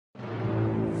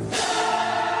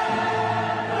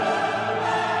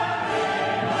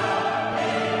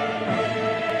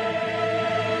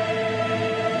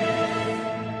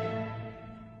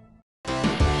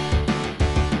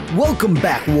Welcome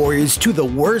back, warriors, to the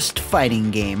worst fighting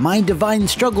game, my divine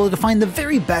struggle to find the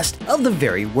very best of the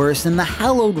very worst in the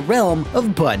hallowed realm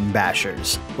of button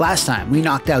bashers. Last time, we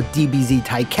knocked out DBZ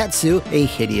Taiketsu, a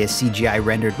hideous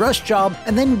CGI-rendered rush job,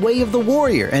 and then Way of the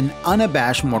Warrior, an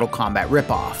unabashed Mortal Kombat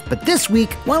ripoff. But this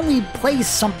week, why don't we play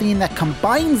something that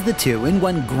combines the two in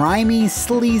one grimy,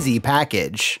 sleazy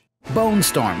package?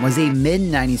 Bloodstorm was a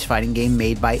mid-90s fighting game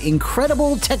made by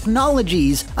Incredible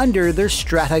Technologies under their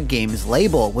Strata Games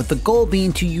label, with the goal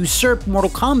being to usurp Mortal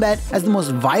Kombat as the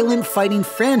most violent fighting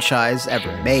franchise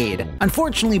ever made.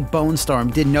 Unfortunately,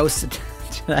 Bloodstorm did no such...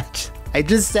 I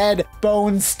just said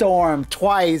Bloodstorm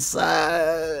twice,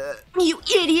 You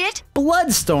idiot!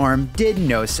 Bloodstorm did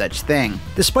no such thing.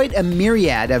 Despite a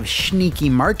myriad of sneaky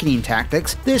marketing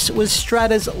tactics, this was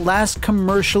Strata's last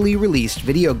commercially released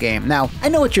video game. Now, I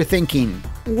know what you're thinking.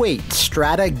 Wait,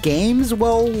 Strata Games?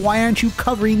 Well, why aren't you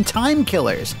covering Time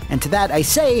Killers? And to that I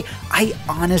say, I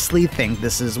honestly think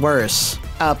this is worse.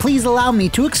 Please allow me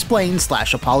to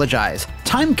explain/apologize.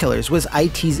 Time Killers was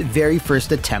IT's very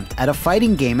first attempt at a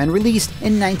fighting game and released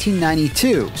in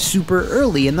 1992, super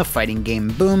early in the fighting game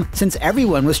boom, since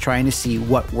everyone was trying to see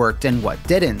what worked and what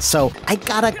didn't, so I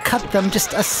gotta cut them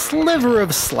just a sliver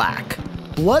of slack.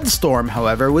 Bloodstorm,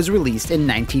 however, was released in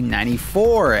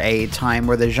 1994, a time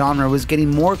where the genre was getting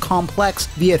more complex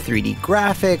via 3D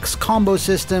graphics, combo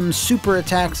systems, super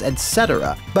attacks,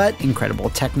 etc. But Incredible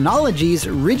Technologies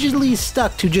rigidly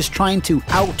stuck to just trying to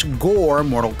out-gore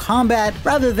Mortal Kombat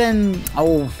rather than,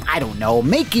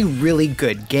 make a really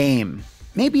good game.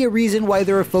 Maybe a reason why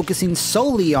they were focusing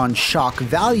solely on shock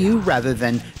value rather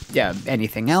than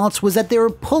anything else was that they were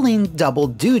pulling double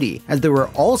duty, as they were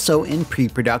also in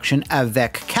pre-production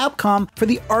avec Capcom for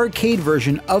the arcade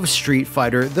version of Street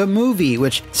Fighter the movie,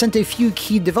 which sent a few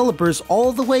key developers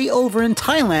all the way over in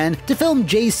Thailand to film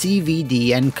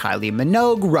JCVD and Kylie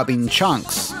Minogue rubbing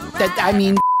chunks.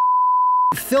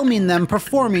 Filming them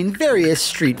performing various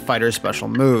Street Fighter special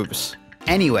moves.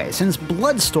 Anyway, since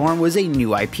Bloodstorm was a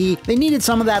new IP, they needed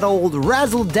some of that old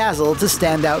razzle-dazzle to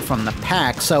stand out from the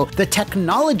pack, so the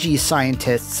technology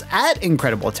scientists at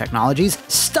Incredible Technologies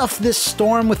stuffed this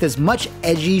storm with as much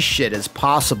edgy shit as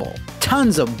possible.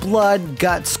 Tons of blood,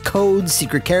 guts, codes,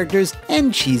 secret characters,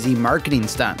 and cheesy marketing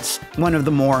stunts. One of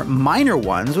the more minor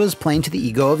ones was playing to the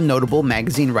ego of notable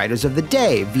magazine writers of the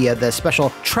day via the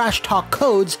special trash talk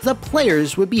codes the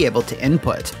players would be able to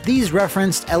input. These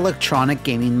referenced Electronic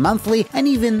Gaming Monthly and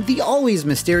even the always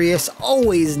mysterious,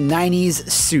 always 90s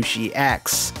Sushi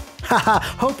X. Haha,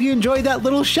 hope you enjoyed that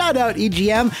little shout out,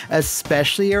 EGM,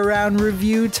 especially around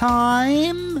review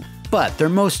time. But their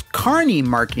most carny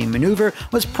marketing maneuver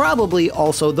was probably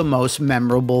also the most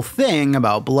memorable thing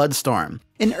about Bloodstorm.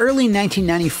 In early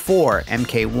 1994,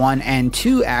 MK1 and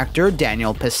 2 actor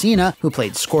Daniel Pesina, who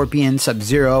played Scorpion,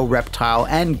 Sub-Zero, Reptile,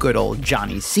 and good old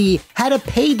Johnny C, had a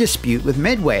pay dispute with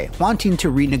Midway, wanting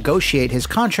to renegotiate his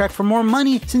contract for more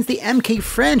money since the MK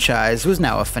franchise was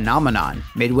now a phenomenon.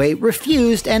 Midway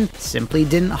refused and simply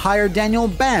didn't hire Daniel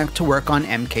back to work on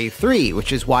MK3,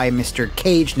 which is why Mr.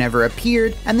 Cage never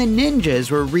appeared and the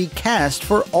ninjas were recast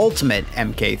for Ultimate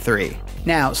MK3.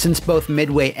 Now, since both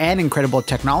Midway and Incredible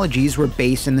Technologies were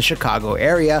based in the Chicago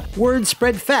area, word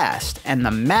spread fast, and the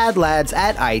mad lads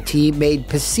at IT made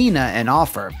Pesina an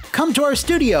offer. Come to our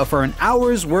studio for an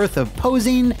hour's worth of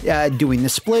posing, doing the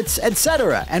splits,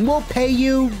 etc., and we'll pay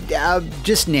you,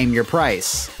 just name your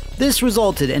price. This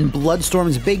resulted in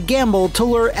Bloodstorm's big gamble to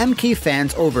lure MK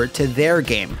fans over to their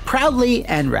game, proudly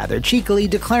and rather cheekily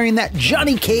declaring that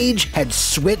Johnny Cage had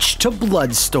switched to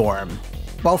Bloodstorm.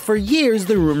 While for years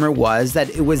the rumor was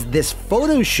that it was this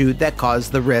photo shoot that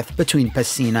caused the rift between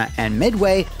Pesina and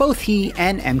Midway, both he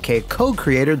and MK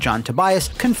co-creator John Tobias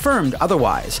confirmed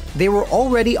otherwise. They were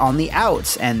already on the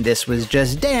outs, and this was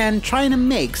just Dan trying to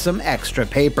make some extra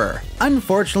paper.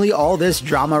 Unfortunately, all this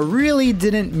drama really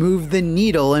didn't move the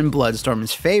needle in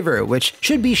Bloodstorm's favor, which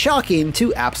should be shocking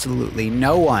to absolutely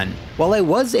no one. While I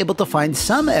was able to find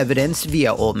some evidence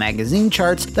via old magazine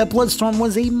charts that Bloodstorm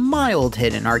was a mild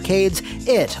hit in arcades,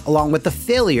 it, along with the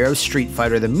failure of Street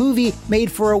Fighter the movie,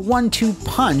 made for a 1-2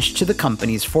 punch to the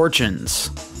company's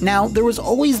fortunes. Now, there was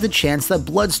always the chance that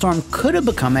Bloodstorm could have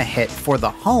become a hit for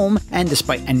the home, and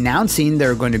despite announcing they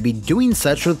were going to be doing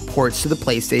such with ports to the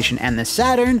PlayStation and the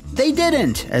Saturn, they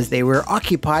didn't, as they were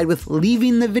occupied with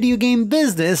leaving the video game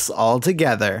business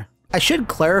altogether. I should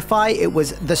clarify it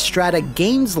was the Strata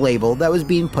Games label that was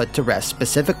being put to rest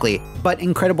specifically, but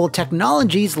Incredible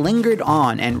Technologies lingered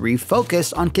on and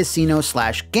refocused on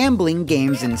casino/gambling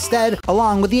games instead,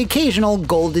 along with the occasional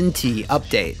Golden Tee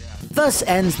update. Thus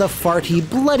ends the farty,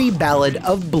 bloody ballad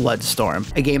of Bloodstorm,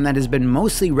 a game that has been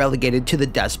mostly relegated to the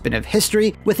dustbin of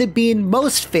history, with it being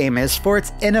most famous for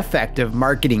its ineffective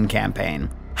marketing campaign.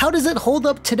 How does it hold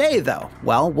up today, though?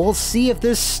 Well, we'll see if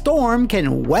this storm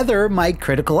can weather my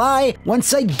critical eye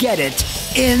once I get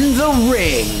it in the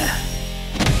ring.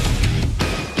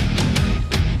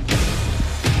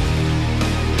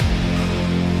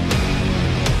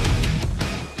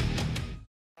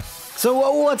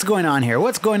 So what's going on here?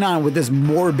 What's going on with this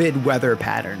morbid weather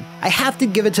pattern? I have to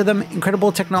give it to them,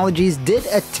 Incredible Technologies did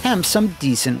attempt some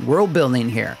decent world building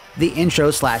here. The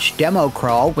intro/demo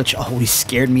crawl, which always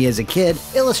scared me as a kid,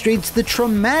 illustrates the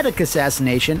traumatic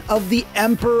assassination of the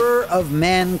Emperor of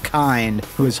Mankind,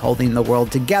 who is holding the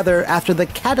world together after the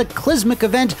cataclysmic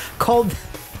event called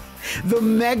the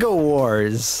Mega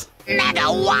Wars.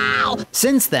 Mega wow!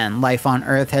 Since then, life on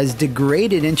Earth has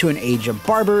degraded into an age of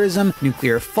barbarism,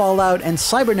 nuclear fallout, and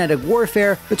cybernetic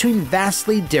warfare between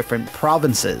vastly different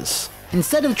provinces.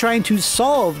 Instead of trying to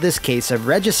solve this case of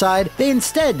regicide, they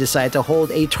instead decide to hold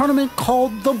a tournament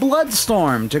called the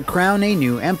Bloodstorm to crown a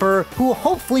new emperor who will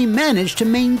hopefully manage to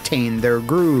maintain their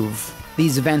groove.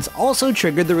 These events also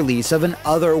triggered the release of an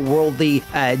otherworldly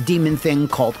demon thing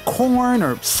called Korn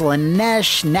or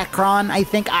Slanesh, Necron, I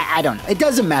think. I don't know. It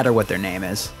doesn't matter what their name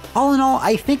is. All in all,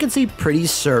 I think it's a pretty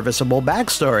serviceable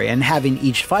backstory, and having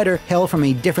each fighter hail from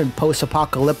a different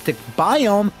post-apocalyptic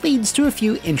biome leads to a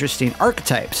few interesting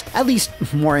archetypes, at least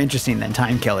more interesting than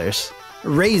time killers.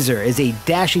 Razor is a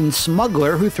dashing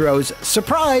smuggler who throws,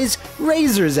 surprise,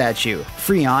 razors at you.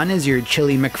 Freon is your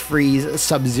Chili McFreeze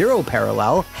Sub-Zero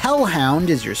parallel.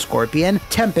 Hellhound is your Scorpion.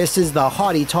 Tempest is the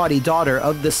haughty-taughty daughter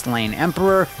of the slain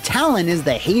Emperor. Talon is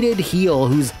the hated heel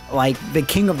who's like the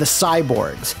king of the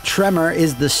cyborgs. Tremor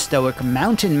is the stoic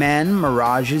mountain man.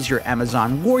 Mirage is your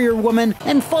Amazon warrior woman.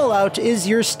 And Fallout is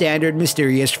your standard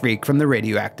mysterious freak from the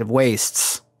radioactive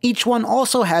wastes. Each one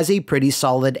also has a pretty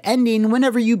solid ending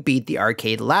whenever you beat the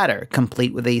arcade ladder,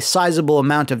 complete with a sizable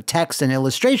amount of text and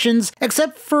illustrations,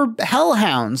 except for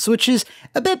Hellhounds, which is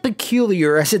a bit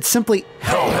peculiar as it's simply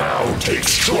Hellhound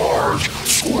takes charge,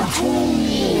 scorch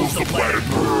rules, the planet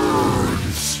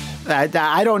burns.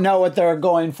 I don't know what they're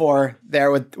going for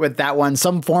there with that one.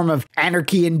 Some form of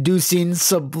anarchy-inducing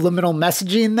subliminal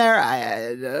messaging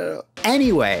there.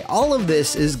 Anyway, all of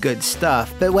this is good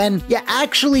stuff, but when you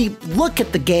actually look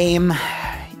at the game,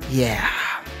 yeah.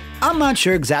 I'm not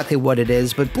sure exactly what it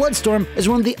is, but Bloodstorm is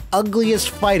one of the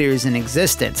ugliest fighters in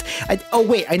existence. Oh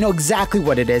wait, I know exactly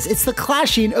what it is. It's the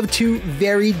clashing of two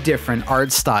very different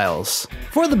art styles.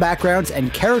 For the backgrounds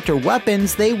and character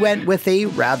weapons, they went with a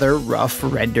rather rough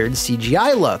rendered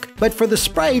CGI look, but for the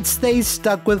sprites, they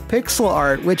stuck with pixel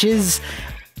art, which is...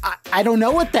 I don't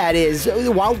know what that is.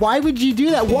 Why would you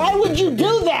do that? Why would you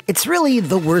do that? It's really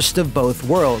the worst of both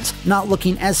worlds, not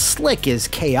looking as slick as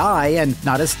KI and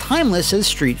not as timeless as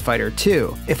Street Fighter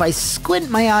 2. If I squint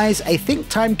my eyes, I think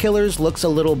Time Killers looks a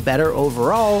little better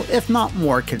overall, if not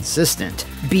more consistent.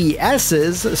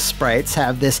 BS's sprites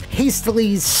have this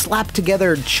hastily slapped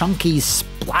together chunky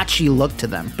splotchy look to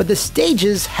them, but the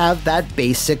stages have that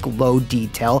basic low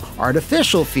detail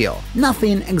artificial feel.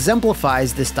 Nothing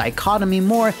exemplifies this dichotomy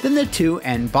more than the two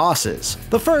end bosses.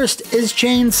 The first is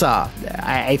Chainsaw.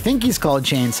 I think he's called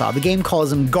Chainsaw. The game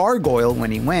calls him Gargoyle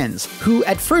when he wins, who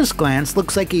at first glance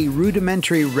looks like a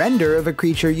rudimentary render of a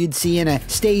creature you'd see in a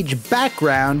stage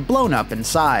background blown up in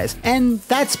size. And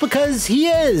that's because he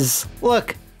is.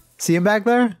 Look, see him back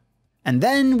there? And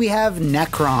then we have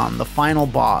Necron, the final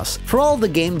boss. For all the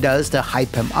game does to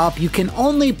hype him up, you can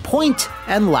only point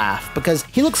and laugh, because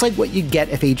he looks like what you'd get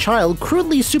if a child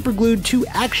crudely superglued two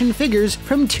action figures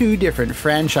from two different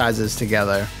franchises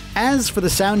together. As for the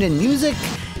sound and music,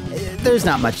 there's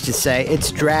not much to say. It's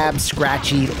drab,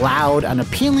 scratchy, loud,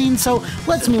 unappealing, so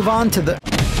let's move on to the...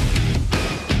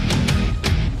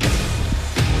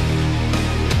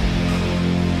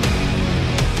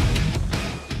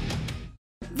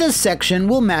 This section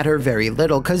will matter very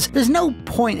little because there's no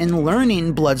point in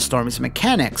learning Bloodstorm's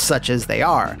mechanics such as they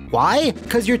are. Why?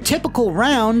 Because your typical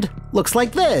round looks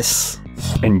like this.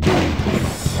 Engage.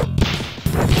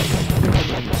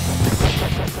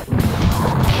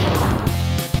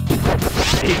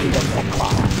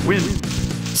 Win.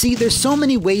 See, there's so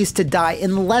many ways to die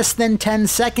in less than 10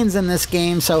 seconds in this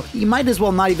game, so you might as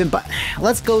well not even, but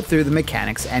let's go through the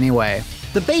mechanics anyway.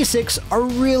 The basics are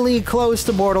really close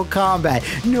to Mortal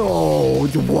Kombat. No,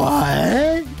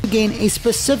 what? You gain a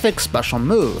specific special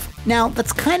move. Now,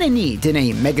 that's kinda neat in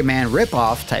a Mega Man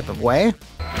ripoff type of way.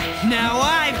 Now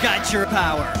I've got your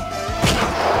power!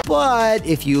 But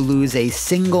if you lose a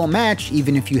single match,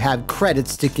 even if you have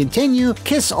credits to continue,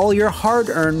 kiss all your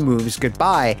hard-earned moves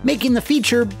goodbye, making the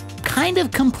feature kind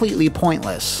of completely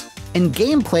pointless. In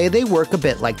gameplay, they work a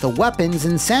bit like the weapons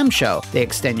in Samsho. They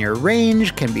extend your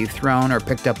range, can be thrown or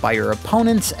picked up by your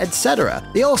opponents, etc.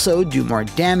 They also do more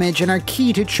damage and are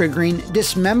key to triggering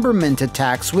dismemberment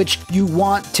attacks, which you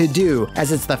want to do,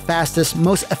 as it's the fastest,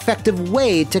 most effective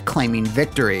way to claiming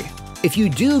victory. If you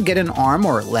do get an arm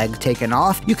or leg taken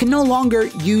off, you can no longer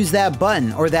use that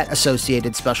button or that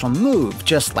associated special move,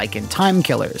 just like in Time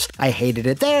Killers. I hated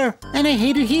it there, and I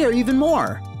hate it here even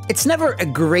more. It's never a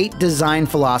great design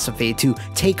philosophy to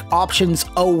take options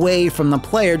away from the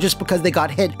player just because they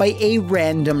got hit by a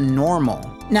random normal.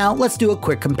 Now, let's do a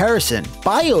quick comparison.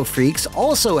 BioFreaks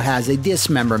also has a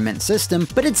dismemberment system,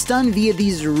 but it's done via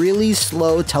these really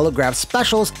slow telegraph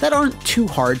specials that aren't too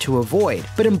hard to avoid.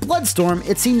 But in Bloodstorm,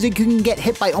 it seems like you can get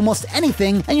hit by almost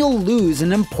anything and you'll lose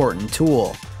an important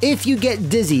tool. If you get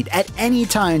dizzied at any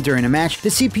time during a match, the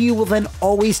CPU will then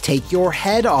always take your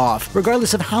head off,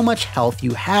 regardless of how much health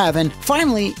you have, and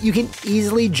finally, you can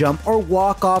easily jump or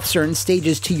walk off certain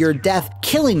stages to your death,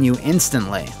 killing you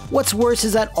instantly. What's worse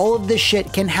is that all of this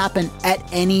shit can happen at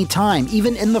any time,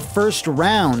 even in the first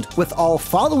round, with all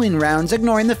following rounds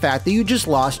ignoring the fact that you just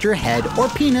lost your head or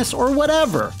penis or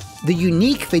whatever. The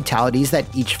unique fatalities that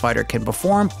each fighter can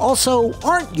perform also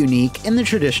aren't unique in the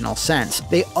traditional sense.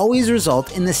 They always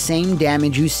result in the same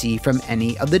damage you see from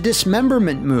any of the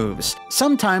dismemberment moves.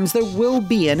 Sometimes there will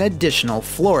be an additional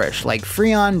flourish, like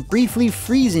Freon briefly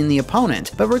freezing the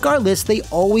opponent, but regardless, they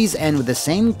always end with the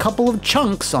same couple of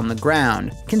chunks on the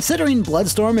ground. Considering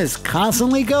Bloodstorm is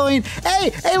constantly going,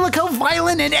 hey, look how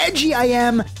violent and edgy I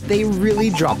am, they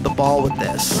really dropped the ball with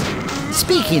this.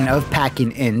 Speaking of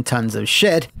packing in tons of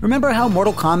shit, remember how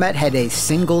Mortal Kombat had a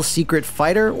single secret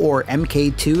fighter, or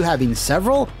MK2 having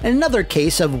several? In another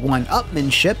case of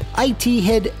one-upmanship, IT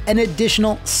hid an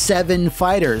additional 7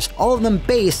 fighters, all of them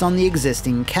based on the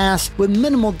existing cast, with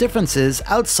minimal differences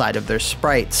outside of their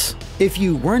sprites. If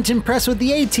you weren't impressed with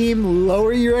the A-Team,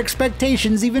 lower your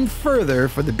expectations even further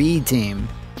for the B-Team.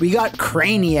 We got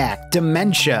Craniac,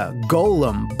 Dementia,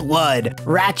 Golem, Blood,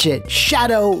 Ratchet,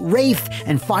 Shadow, Wraith,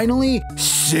 and finally,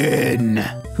 Sin,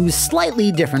 who's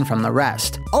slightly different from the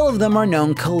rest. All of them are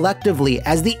known collectively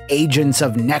as the Agents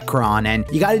of Necron, and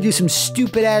you gotta do some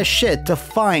stupid ass shit to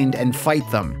find and fight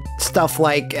them. Stuff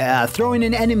like throwing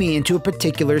an enemy into a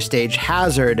particular stage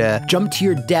hazard, jump to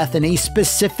your death in a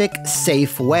specific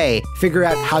safe way, figure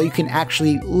out how you can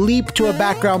actually leap to a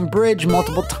background bridge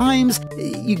multiple times,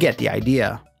 you get the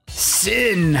idea.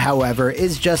 Sin, however,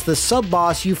 is just the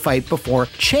sub-boss you fight before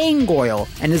Chaingoyle,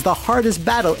 and is the hardest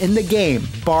battle in the game,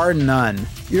 bar none.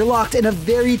 You're locked in a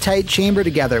very tight chamber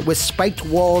together with spiked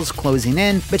walls closing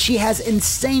in, but she has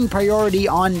insane priority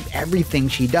on everything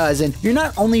she does, and you're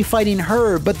not only fighting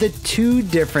her, but the 2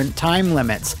 different time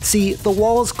limits. See, the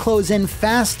walls close in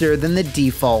faster than the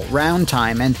default round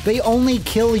time, and they only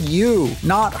kill you,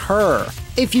 not her.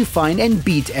 If you find and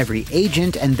beat every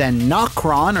agent and then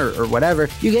Nocron or whatever,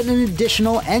 you get an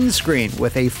additional end screen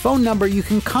with a phone number you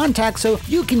can contact so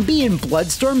you can be in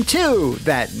Bloodstorm 2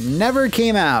 that never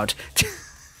came out.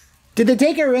 Did they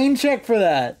take a rain check for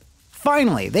that?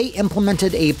 Finally, they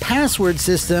implemented a password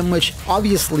system, which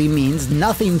obviously means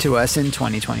nothing to us in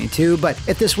 2022, but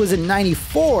if this was in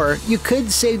 '94, you could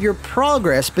save your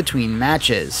progress between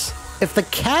matches. If the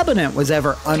cabinet was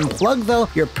ever unplugged though,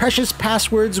 your precious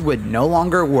passwords would no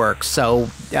longer work, so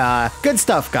good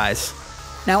stuff, guys.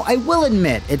 Now, I will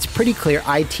admit, it's pretty clear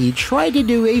IT tried to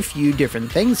do a few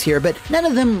different things here, but none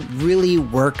of them really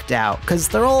worked out, because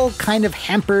they're all kind of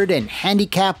hampered and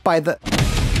handicapped by the...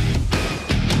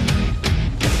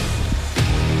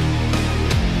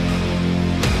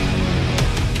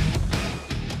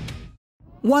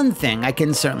 One thing I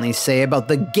can certainly say about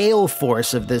the gale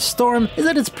force of this storm is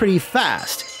that it's pretty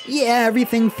fast. Yeah,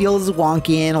 everything feels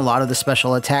wonky and a lot of the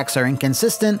special attacks are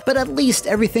inconsistent, but at least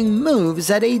everything moves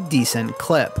at a decent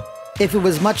clip. If it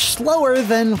was much slower,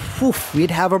 then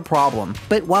we'd have a problem.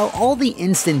 But while all the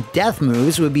instant death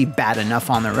moves would be bad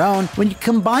enough on their own, when you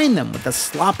combine them with a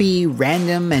sloppy,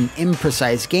 random, and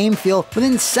imprecise game feel,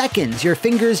 within seconds your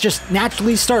fingers just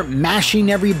naturally start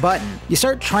mashing every button. You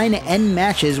start trying to end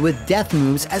matches with death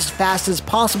moves as fast as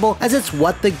possible, as it's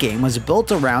what the game was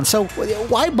built around, so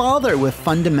why bother with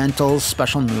fundamentals,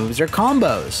 special moves, or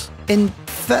combos? In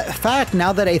fact,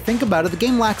 now that I think about it, the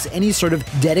game lacks any sort of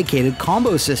dedicated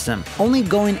combo system, only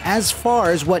going as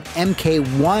far as what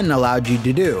MK1 allowed you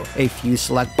to do, a few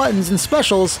select buttons and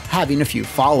specials having a few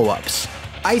follow-ups.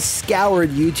 I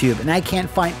scoured YouTube and I can't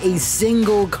find a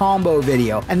single combo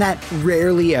video, and that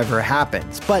rarely ever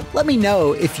happens, but let me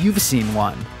know if you've seen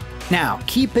one. Now,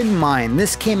 keep in mind,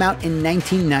 this came out in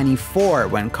 1994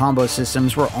 when combo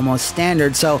systems were almost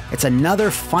standard, so it's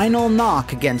another final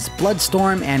knock against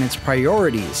Bloodstorm and its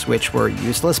priorities, which were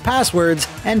useless passwords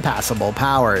and passable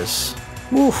powers.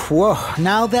 Oof, whoa,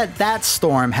 now that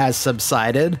storm has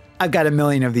subsided, I've got a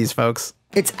million of these, folks.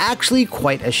 It's actually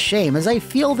quite a shame, as I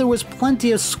feel there was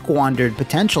plenty of squandered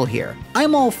potential here.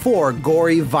 I'm all for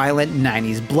gory, violent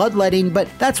 90s bloodletting, but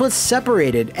that's what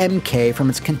separated MK from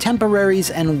its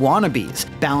contemporaries and wannabes,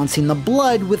 balancing the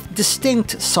blood with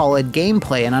distinct, solid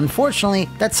gameplay, and unfortunately,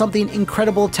 that's something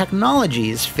Incredible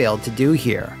Technologies failed to do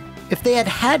here. If they had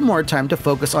had more time to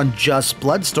focus on just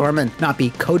Bloodstorm and not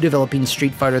be co-developing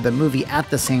Street Fighter the movie at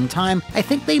the same time, I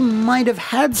think they might have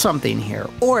had something here,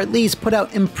 or at least put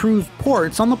out improved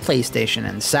ports on the PlayStation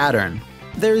and Saturn.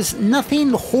 There's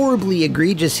nothing horribly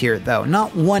egregious here though,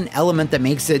 not one element that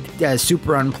makes it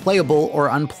super unplayable or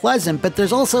unpleasant, but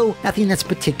there's also nothing that's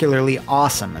particularly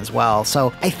awesome as well,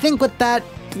 so I think with that,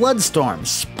 Bloodstorm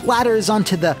splatters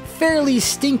onto the fairly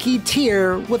stinky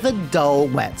tier with a dull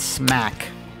wet smack.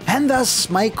 And thus,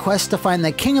 my quest to find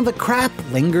the king of the crap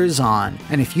lingers on.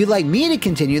 And if you'd like me to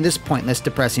continue this pointless,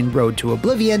 depressing road to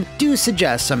oblivion, do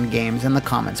suggest some games in the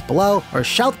comments below, or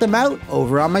shout them out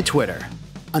over on my Twitter.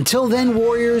 Until then,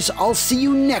 warriors, I'll see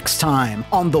you next time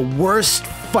on the worst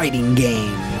fighting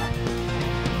game.